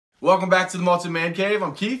Welcome back to the Malted Man Cave.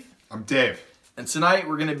 I'm Keith. I'm Dave. And tonight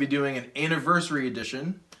we're going to be doing an anniversary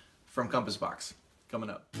edition from Compass Box.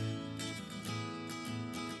 Coming up.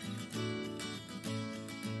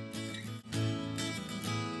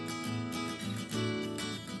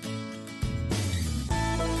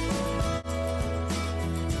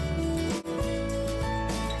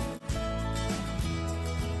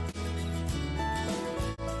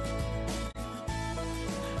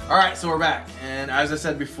 Alright, so we're back, and as I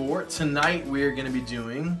said before, tonight we are going to be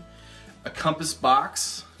doing a Compass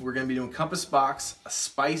Box. We're going to be doing Compass Box, a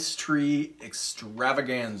Spice Tree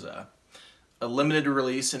Extravaganza, a limited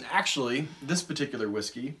release, and actually, this particular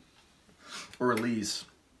whiskey, or release,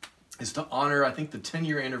 is to honor, I think, the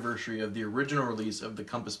 10-year anniversary of the original release of the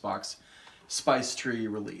Compass Box Spice Tree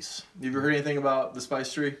release. Have you ever heard anything about the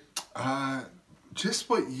Spice Tree? Just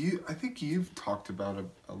what I think you've talked about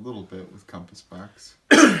a little bit with Compass Box.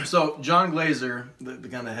 So John Glazer, the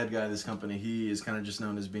kind of head guy of this company, he is kind of just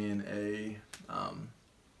known as being a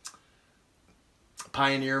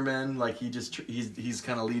pioneer man. Like he's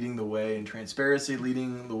kind of leading the way in transparency,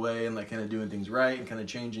 leading the way and like kind of doing things right and kind of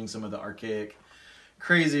changing some of the archaic,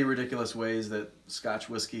 crazy, ridiculous ways that Scotch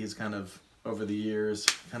whiskey has kind of over the years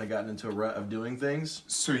kind of gotten into a rut of doing things.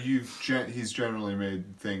 So he's generally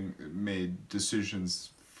made decisions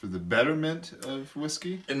for the betterment of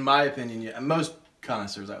whiskey? In my opinion, yeah. Most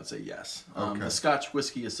connoisseurs, I would say yes. Okay. The Scotch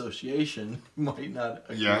Whisky Association might not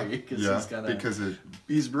agree because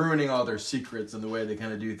he's ruining all their secrets and the way they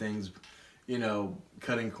kind of do things, you know,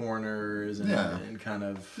 cutting corners and kind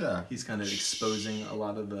of he's kind of exposing a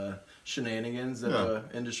lot of the shenanigans that the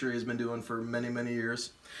industry has been doing for many, many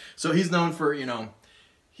years. So he's known for, you know,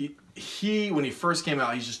 he when he first came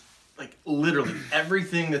out, he's just like literally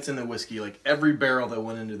everything that's in the whiskey, like every barrel that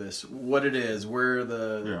went into this, what it is, where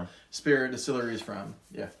the spirit distillery is from.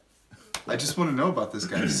 Yeah. I just want to know about this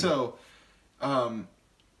guy. So,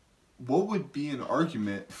 what would be an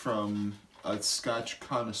argument from a Scotch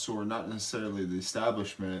connoisseur, not necessarily the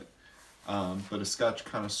establishment, but a Scotch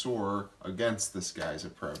connoisseur against this guy's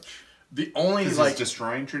approach? The only like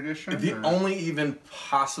destroying tradition. The only even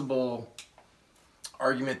possible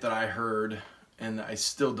argument that I heard, and I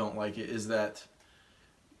still don't like it, is that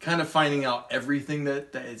kind of finding out everything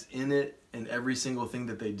that is in it and every single thing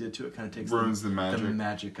that they did to it kind of takes ruins the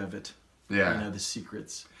magic of it. Yeah, you know, the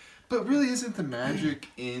secrets. But really, isn't the magic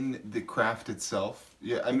in the craft itself?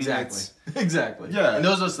 Yeah, I mean, exactly. Yeah, and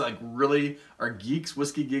those of us like really are geeks,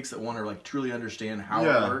 whiskey geeks that want to like truly understand how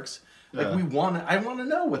it works. Like I want to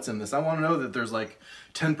know what's in this. I want to know that there's like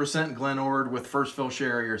 10% Glenord with first fill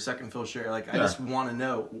sherry or second fill sherry. Like I just want to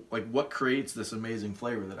know like what creates this amazing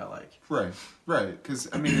flavor that I like. Right. Because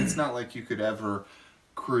I mean, it's not like you could ever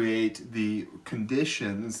create the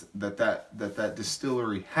conditions that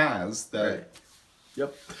distillery has.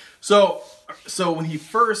 Yep. So when he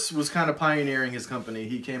first was kind of pioneering his company,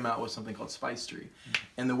 he came out with something called Spice Tree,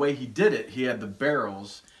 and the way he did it, he had the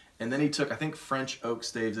barrels. And then he took, I think, French oak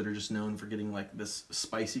staves that are just known for getting like this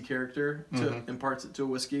spicy character to imparts it to a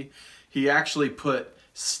whiskey. He actually put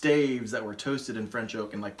staves that were toasted in French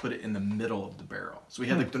oak and like put it in the middle of the barrel. So he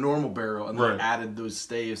had like the normal barrel and then added those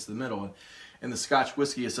staves to the middle. And the Scotch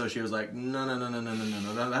Whisky Association was like, no,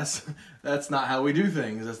 that's not how we do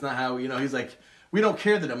things. That's not how, you know, he's like, we don't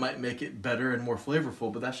care that it might make it better and more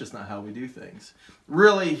flavorful, but that's just not how we do things.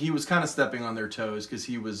 Really, he was kind of stepping on their toes because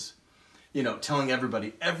he was, you know, telling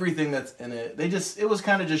everybody everything that's in it. It was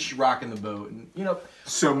kind of just rocking the boat. And, you know,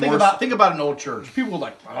 think about an old church. People were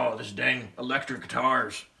like, oh, this dang electric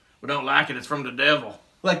guitars. We don't like it. It's from the devil.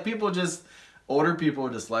 Like older people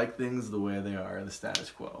just like things the way they are, the status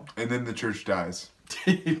quo. And then the church dies.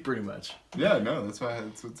 Pretty much. Yeah, no, that's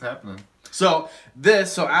what's happening. So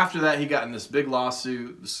after that, he got in this big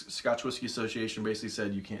lawsuit. The Scotch Whisky Association basically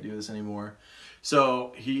said, you can't do this anymore.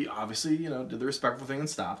 So he obviously, you know, did the respectful thing and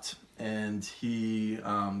stopped. And he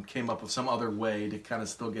came up with some other way to kind of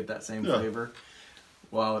still get that same flavor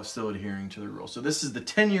while still adhering to the rules. So this is the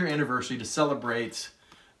 10-year anniversary to celebrate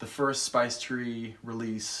the first Spice Tree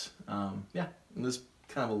release. And this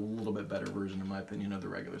kind of a little bit better version, in my opinion, of the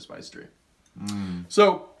regular Spice Tree.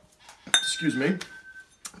 So, excuse me,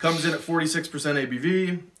 comes in at 46%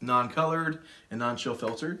 ABV, non-colored, and non-chill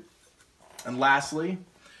filtered. And lastly,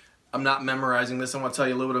 I'm not memorizing this. I want to tell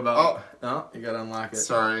you a little bit about... Oh, you got to unlock it.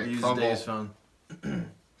 Sorry. Use Dave's phone.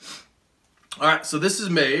 All right, so this is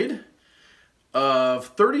made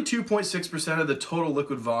of 32.6% of the total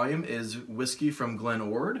liquid volume is whiskey from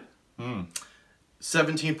Glenord. 17.2%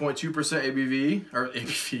 ABV, or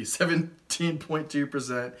ABV,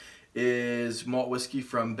 17.2% is malt whiskey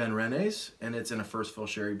from Ben Rene's, and it's in a first fill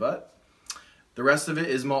sherry butt. The rest of it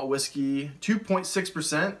is malt whiskey.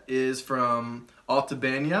 2.6% is from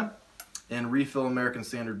Altabania and refill American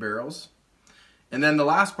Standard barrels. And then the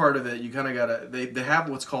last part of it, you kind of gotta, they have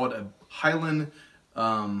what's called a Highland,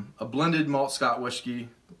 a blended malt Scotch whiskey.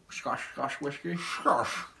 Scotch whiskey?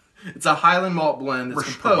 It's a Highland malt blend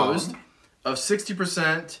that's composed of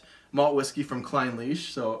 60% malt whiskey from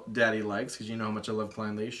Clynelish, so Daddy likes, because you know how much I love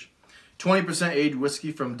Clynelish. 20% aged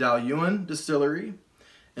whiskey from Dalyuen Distillery,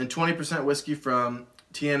 and 20% whiskey from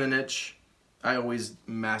Tiananich. I always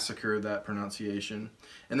massacre that pronunciation.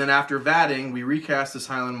 And then after vatting, we recast this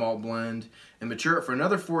Highland malt blend and mature it for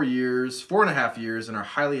another 4.5 years in our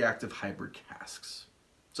highly active hybrid casks.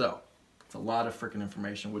 So, it's a lot of freaking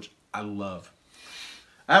information, which I love.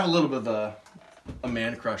 I have a little bit of a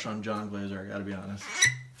man crush on John Glazer, I gotta be honest.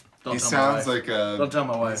 Don't tell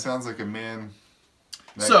my wife. He sounds like a man.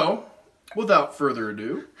 So, without further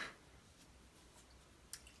ado,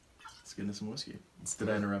 let's get into some whiskey.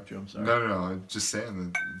 Did I interrupt you? I'm sorry. No. I'm just saying that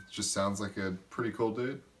it just sounds like a pretty cool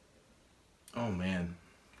dude. Oh, man.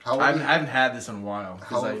 I haven't had this in a while.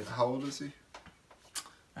 How old is he?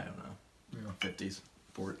 I don't know. Yeah. 50s.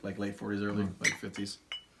 Like late 40s, early late 50s.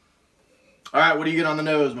 All right, what do you get on the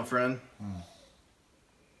nose, my friend?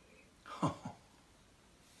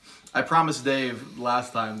 I promised Dave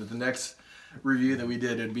last time that the next review that we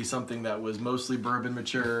did would be something that was mostly bourbon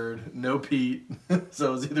matured, no peat. So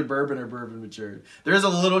it was either bourbon or bourbon matured. There is a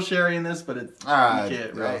little sherry in this, but it's you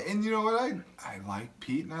can't, right? And you know what? I like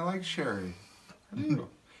peat and I like sherry. I do.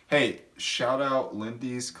 Hey, shout out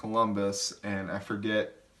Lindy's Columbus, and I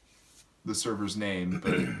forget the server's name,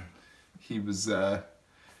 but he was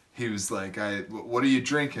like, what are you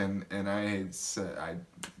drinking? And I said I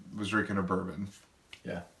was drinking a bourbon.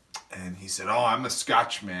 Yeah. And he said, oh, I'm a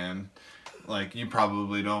Scotch man. Like, you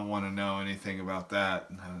probably don't want to know anything about that.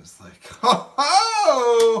 And I was like,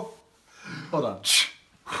 oh! Hold on.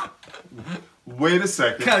 Wait a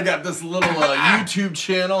second. Kind of got this little YouTube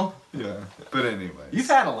channel. Yeah, but anyways. You've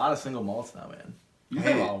had a lot of single malts now, man. You've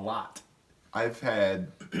had a lot. I've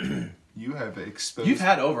had, you have exposed. You've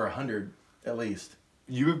had over 100, at least.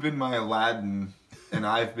 You have been my Aladdin, and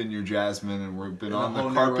I've been your Jasmine, and we've been on the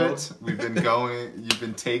carpet. We've been going, you've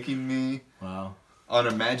been taking me. Wow. On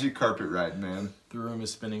a magic carpet ride, man. The room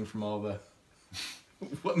is spinning from all the...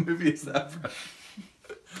 What movie is that from?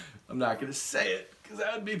 I'm not going to say it, because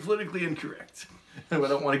that would be politically incorrect. And I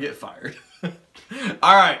don't want to get fired.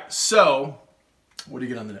 All right, so... What do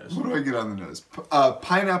you get on the nose? What do I get on the nose?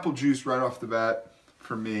 Pineapple juice right off the bat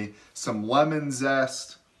for me. Some lemon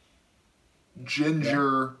zest.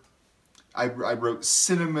 Ginger. Yeah. I wrote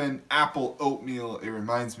cinnamon, apple, oatmeal. It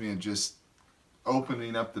reminds me of just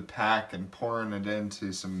opening up the pack and pouring it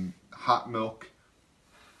into some hot milk.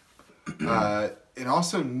 And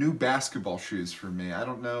also new basketball shoes for me. I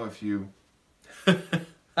don't know if you... I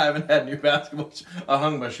haven't had new basketball shoes. I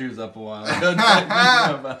hung my shoes up a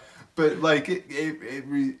while. But like it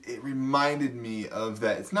reminded me of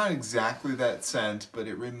that. It's not exactly that scent, but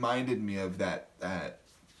it reminded me of that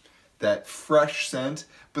fresh scent.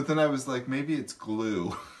 But then I was like, maybe it's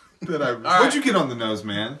glue. What'd you get on the nose,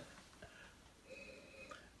 man?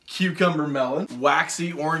 Cucumber melon,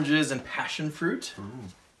 waxy oranges and passion fruit. Ooh.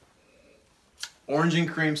 Orange and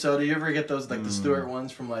cream soda. You ever get those like the Stewart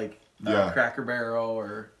ones from like Cracker Barrel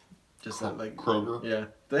or just like Kroger? Yeah.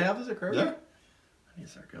 Do they have those at Kroger? Yeah. I need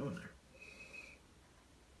to start going there.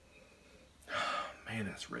 Man,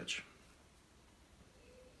 that's rich.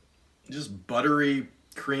 Just buttery,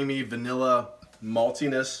 creamy, vanilla,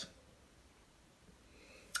 maltiness.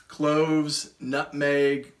 Cloves,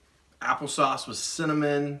 nutmeg, applesauce with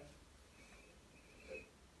cinnamon.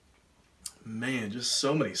 Man, just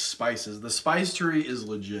so many spices. The spice tree is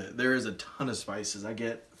legit. There is a ton of spices. I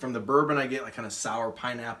get, from the bourbon, I get like kind of sour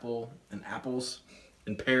pineapple and apples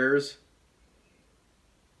and pears.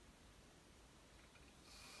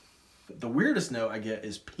 The weirdest note I get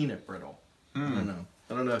is peanut brittle. I don't know.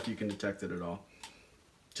 I don't know if you can detect it at all.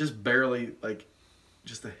 Just barely, like,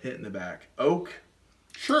 just a hit in the back. Oak.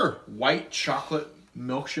 Sure. White chocolate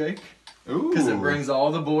milkshake. Ooh. Because it brings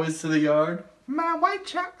all the boys to the yard. My white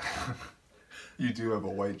chocolate. You do have a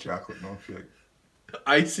white chocolate milkshake.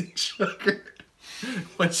 Icing sugar.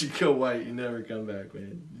 Once you go white, you never come back,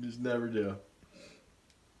 man. You just never do.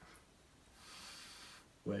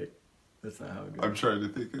 Wait. That's not how it goes. I'm trying to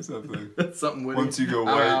think of something. That's something witty. Once you go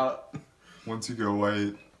white, once you go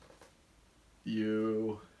white, you're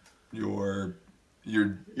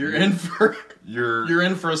in for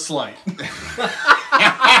a slight.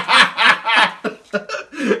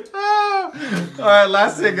 All right,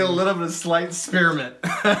 last thing, a little bit of slight spearmint.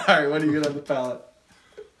 All right, what do you get on the palate?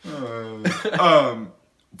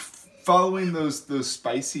 following those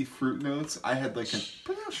spicy fruit notes, I had like an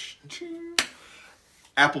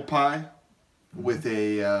apple pie with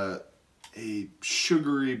a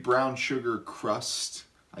sugary brown sugar crust.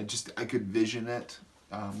 I could vision it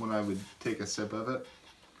when I would take a sip of it.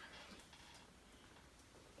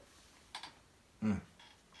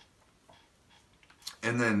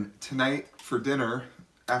 And then tonight for dinner,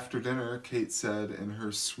 after dinner, Kate said in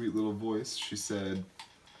her sweet little voice, she said,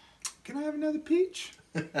 "Can I have another peach?"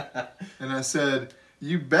 And I said,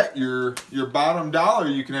 "You bet your bottom dollar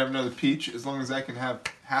you can have another peach as long as I can have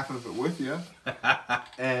half of it with you."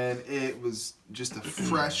 And it was just a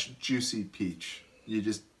fresh, juicy peach. You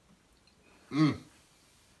just,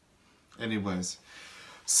 Anyways,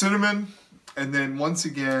 cinnamon. And then once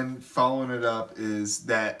again, following it up is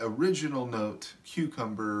that original note,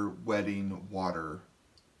 cucumber wedding water.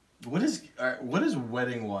 What is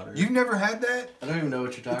wedding water? You've never had that? I don't even know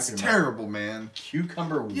what you're talking about. It's terrible, man.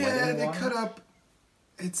 Cucumber wedding water? Yeah, they cut up.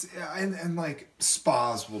 It's and like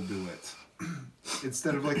spas will do it.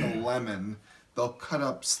 Instead of like a lemon, they'll cut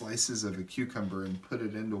up slices of a cucumber and put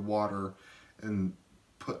it into water and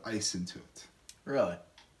put ice into it. Really?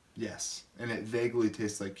 Yes, and it vaguely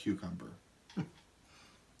tastes like cucumber.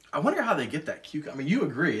 I wonder how they get that cucumber. I mean, you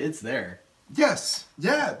agree, it's there. Yes.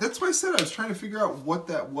 Yeah, that's why I said I was trying to figure out what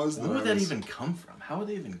that was. Where would that even come from? How would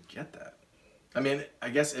they even get that? I mean, I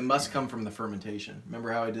guess it must come from the fermentation.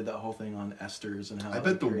 Remember how I did that whole thing on esters and how... I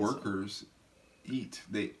bet the workers eat.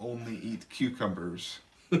 They only eat cucumbers.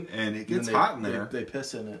 And it gets hot in there. They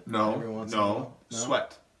piss in it. No, every once in a while. No?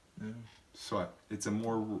 Sweat. Yeah. Sweat. It's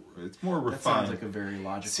more refined. That sounds like a very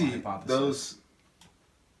logical hypothesis.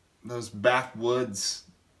 Those backwoods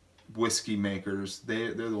whiskey makers,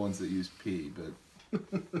 they're the ones that use pee, but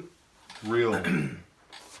real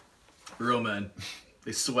men.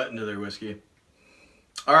 They sweat into their whiskey.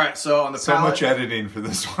 All right, so on the so palate, much editing for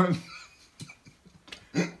this one.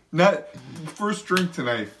 Not first drink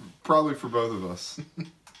tonight, probably for both of us.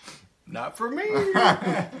 Not for me.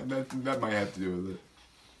 that might have to do with it.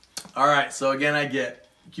 All right, so again, I get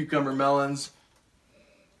cucumber melons.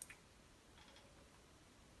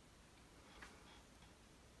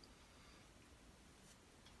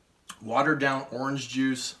 Watered down orange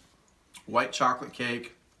juice, white chocolate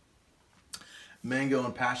cake, mango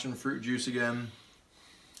and passion fruit juice again,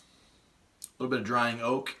 a little bit of drying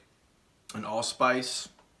oak, and allspice,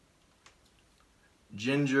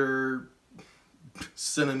 ginger,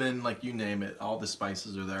 cinnamon, like you name it, all the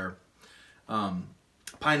spices are there.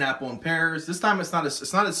 Pineapple and pears. This time it's not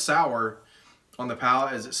as sour on the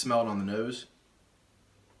palate as it smelled on the nose.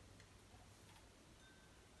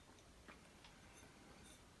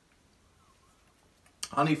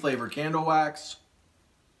 Honey flavored candle wax.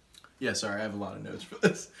 Yeah, sorry, I have a lot of notes for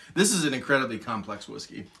this. This is an incredibly complex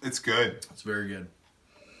whiskey. It's good. It's very good.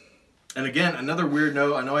 And again, another weird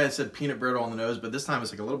note. I know I had said peanut brittle on the nose, but this time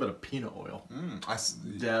it's like a little bit of peanut oil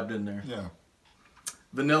dabbed in there. Yeah.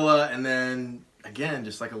 Vanilla, and then again,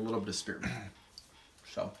 just like a little bit of spearmint.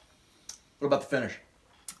 So, what about the finish?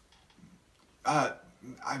 I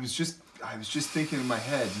was just thinking in my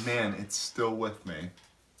head, man, it's still with me.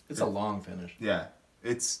 It's a long finish. Yeah.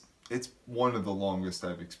 It's one of the longest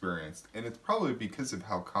I've experienced, and it's probably because of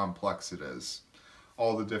how complex it is.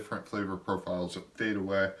 All the different flavor profiles fade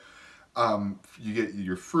away. You get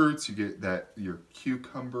your fruits, you get your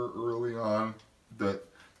cucumber early on, the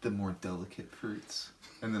more delicate fruits,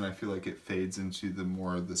 and then I feel like it fades into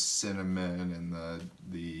the cinnamon and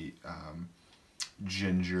the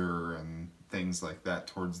ginger and things like that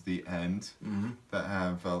towards the end that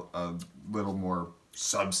have a little more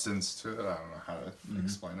substance to it. I don't know how to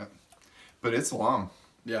explain it, but it's long.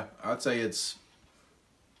 Yeah, I'd say it's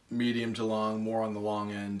medium to long, more on the long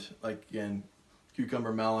end. Like again,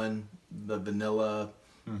 cucumber, melon, the vanilla,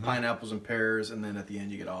 pineapples and pears, and then at the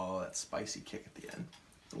end you get all that spicy kick at the end.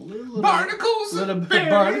 Barnacles and berries.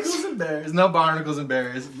 Barnacles and berries. No barnacles and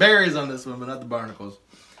berries. Berries on this one, but not the barnacles.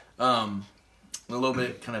 A little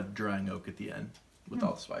bit kind of drying oak at the end with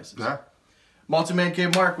all the spices. Yeah. Malted Man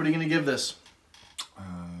Cave Mark, what are you going to give this?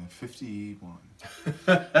 51.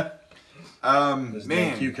 Those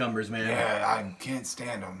man, cucumbers, man. Yeah, I can't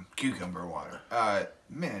stand them. Cucumber water.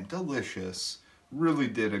 Man, delicious. Really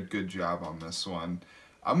did a good job on this one.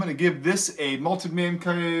 I'm gonna give this a Malted Man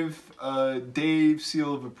Cave Dave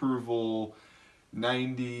seal of approval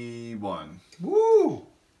 91. Woo!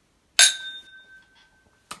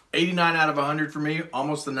 89 out of 100 for me,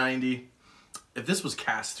 almost a 90. If this was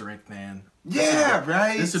cast strength, man. Yeah,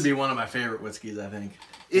 right. This would be one of my favorite whiskeys, I think.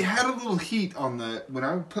 It had a little heat on when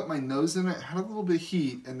I put my nose in it, it had a little bit of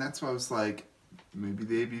heat, and that's why I was like, maybe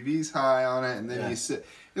the ABV's high on it, and then you sit.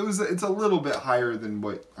 It's a little bit higher than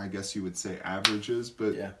what I guess you would say average is,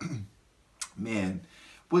 but man,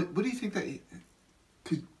 what do you think that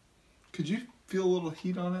could you feel a little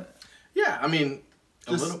heat on it? Yeah, I mean,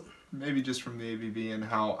 just, a little. Maybe just from the ABV and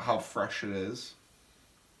how fresh it is.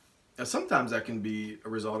 Now, sometimes that can be a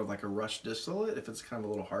result of like a rush distillate if it's kind of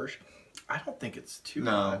a little harsh. I don't think it's too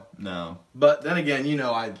bad. No. But then again,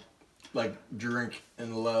 I like drink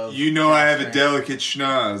and love. I have a delicate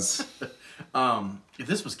schnoz. If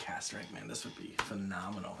this was cast strength, man, this would be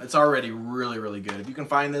phenomenal. It's already really, really good. If you can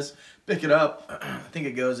find this, pick it up. I think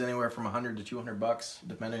it goes anywhere from $100 to $200,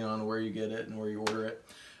 depending on where you get it and where you order it.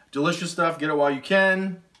 Delicious stuff. Get it while you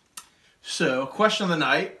can. So, question of the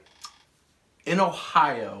night. In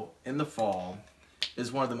Ohio, in the fall,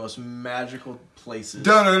 is one of the most magical places in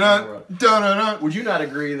the world. Would you not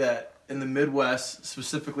agree that in the Midwest,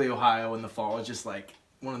 specifically Ohio, in the fall, is just like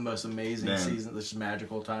one of the most amazing seasons, this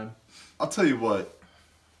magical time? I'll tell you what.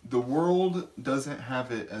 The world doesn't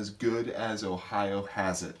have it as good as Ohio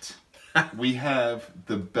has it. We have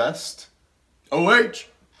the best... OH!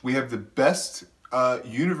 We have the best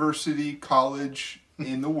university, college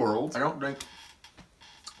in the world. I don't think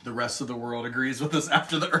the rest of the world agrees with us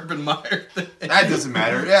after the Urban Meyer thing. That doesn't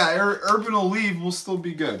matter. Yeah, Urban will leave. We'll still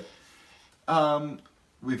be good.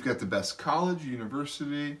 We've got the best college,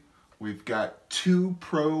 university. We've got 2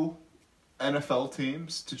 pro NFL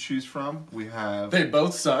teams to choose from. We have... They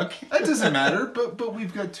both suck. That doesn't matter, but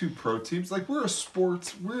we've got 2 pro teams. Like, we're a sports...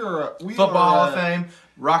 Football Hall of Fame,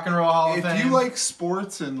 Rock and Roll Hall of Fame. If you like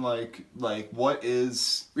sports and like what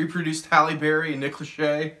is... Reproduced Halle Berry and Nick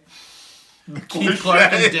Lachey. Keith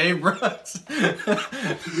Clark and Dave Brooks.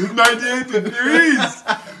 98 degrees.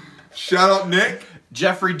 Shout out Nick.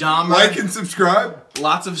 Jeffrey Dahmer. Like and subscribe.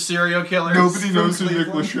 Lots of serial killers. Nobody knows who Nick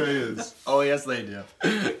Lachey is. Oh, yes, they do.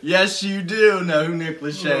 Yes, you do know who Nick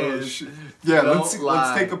Lachey is. Yeah,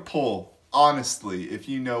 let's take a poll. Honestly, if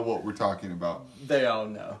you know what we're talking about. They all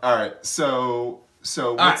know. All right, so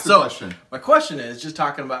what's the question? My question is, just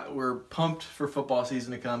talking about, we're pumped for football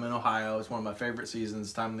season to come in Ohio. It's one of my favorite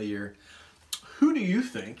seasons, time of the year. Who do you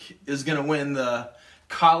think is going to win the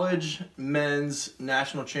college men's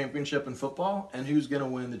national championship in football, and who's going to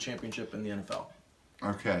win the championship in the NFL?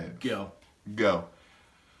 Okay. Go.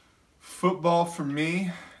 Football for me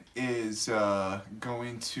is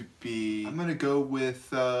going to be... I'm going to go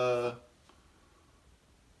with... I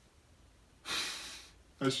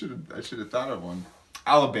should have thought of one.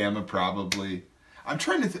 Alabama, probably. I'm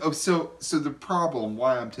trying to... So the problem,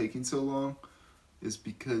 why I'm taking so long, is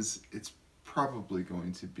because it's probably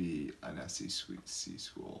going to be an SEC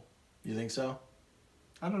school. You think so?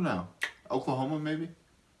 I don't know. Oklahoma, maybe?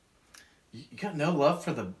 You got no love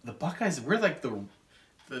for the Buckeyes. We're like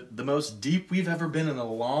the most deep we've ever been in a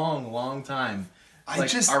long, long time.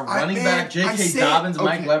 Our running back, J.K. Dobbins,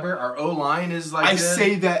 Mike Weber, our O-line is like this. I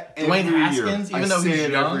say that every Dwayne Haskins, year. even though he's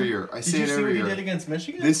young. Every year. I say Did you it see every what year. he did against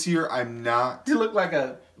Michigan? This year, I'm not... He looked like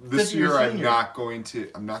a This year, I'm senior. not going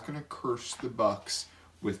to curse the Bucks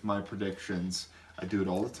with my predictions. I do it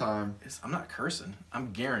all the time. I'm not cursing.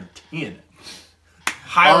 I'm guaranteeing it.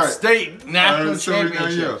 Ohio State national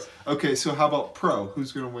championship. Okay, so how about pro?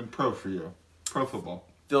 Who's going to win pro for you? Pro football.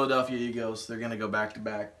 Philadelphia Eagles. They're going to go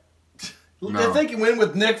back-to-back. No. If they can win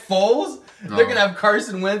with Nick Foles, No. they're going to have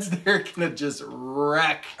Carson Wentz. They're going to just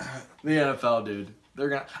wreck the NFL, dude.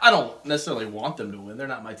 I don't necessarily want them to win. They're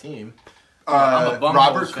not my team. I'm a bum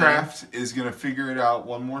Robert Bulls Kraft is going to figure it out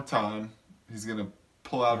one more time. He's going to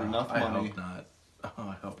pull out enough money. I hope not. Oh,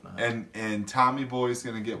 I hope not. And Tommy Boy's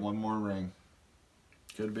going to get one more ring.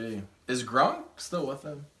 Could be. Is Gronk still with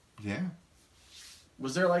them? Yeah.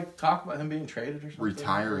 Was there talk about him being traded or something?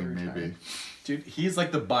 Retiring, maybe. Dude, he's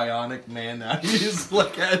like the bionic man now. He's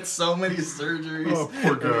had so many surgeries. Oh,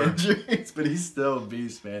 poor guy. And injuries, but he's still a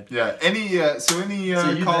beast, man. Yeah. Any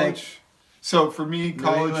college? So for me,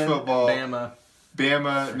 college football.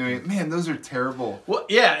 Bama, New England. Man, those are terrible. Well,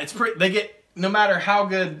 yeah, it's pretty. They get, no matter how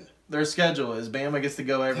good their schedule is, Bama gets to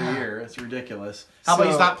go every year. It's ridiculous. How about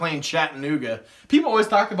you stop playing Chattanooga? People always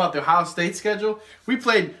talk about the Ohio State schedule. We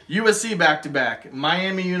played USC back-to-back,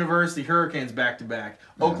 Miami University Hurricanes back-to-back,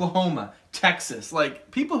 Oklahoma, Texas.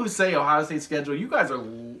 People who say Ohio State schedule, you guys are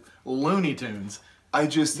Looney Tunes. I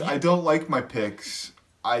don't like my picks.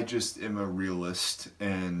 I just am a realist,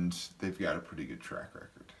 and they've got a pretty good track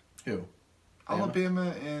record. Who?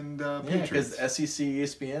 Alabama and Patriots. Yeah, because SEC,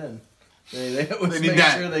 ESPN. They always make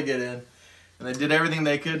sure they get in. And they did everything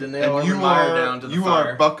they could to nail Urban Meyer down to the fire. You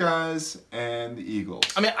are Buckeyes and the Eagles.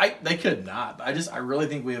 I mean, they could not. I really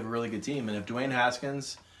think we have a really good team. And if Dwayne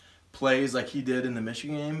Haskins plays like he did in the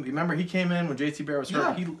Michigan game, remember he came in when JT Barrett was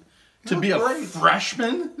hurt. to be a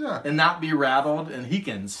freshman Yeah. and not be rattled, and he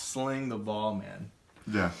can sling the ball, man.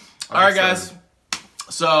 Yeah. All right, guys.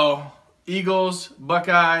 So, Eagles,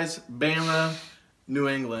 Buckeyes, Bama, New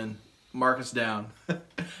England. Mark us down.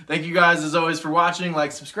 Thank you guys, as always, for watching.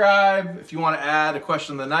 Like, subscribe. If you want to add a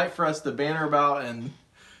question of the night for us to banter about, and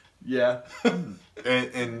yeah.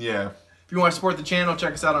 and yeah. If you want to support the channel,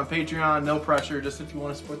 check us out on Patreon. No pressure, just if you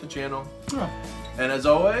want to support the channel. Yeah. And as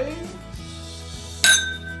always...